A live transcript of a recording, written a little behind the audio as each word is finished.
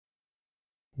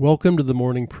Welcome to the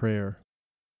morning prayer.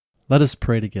 Let us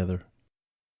pray together.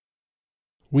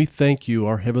 We thank you,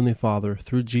 our Heavenly Father,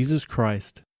 through Jesus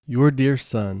Christ, your dear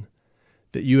Son,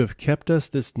 that you have kept us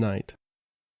this night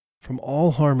from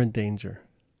all harm and danger.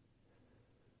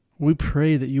 We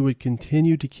pray that you would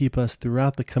continue to keep us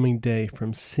throughout the coming day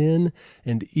from sin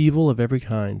and evil of every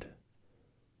kind.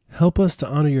 Help us to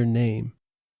honor your name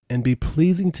and be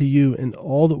pleasing to you in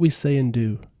all that we say and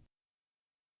do.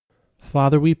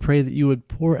 Father, we pray that you would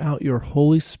pour out your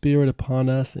Holy Spirit upon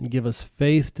us and give us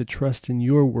faith to trust in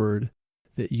your word,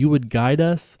 that you would guide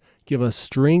us, give us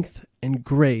strength and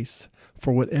grace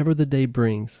for whatever the day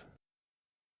brings.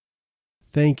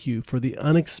 Thank you for the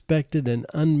unexpected and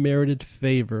unmerited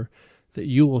favor that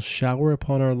you will shower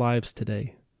upon our lives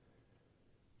today.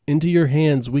 Into your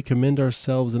hands we commend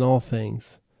ourselves in all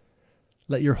things.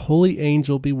 Let your holy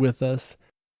angel be with us,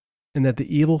 and that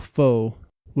the evil foe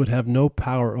would have no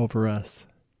power over us.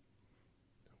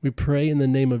 We pray in the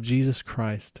name of Jesus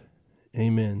Christ.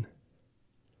 Amen.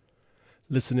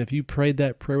 Listen, if you prayed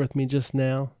that prayer with me just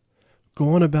now,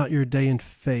 go on about your day in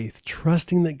faith,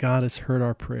 trusting that God has heard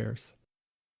our prayers.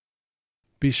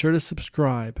 Be sure to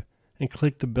subscribe and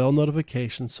click the bell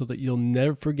notification so that you'll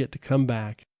never forget to come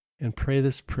back and pray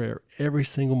this prayer every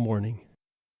single morning.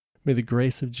 May the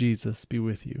grace of Jesus be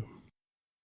with you.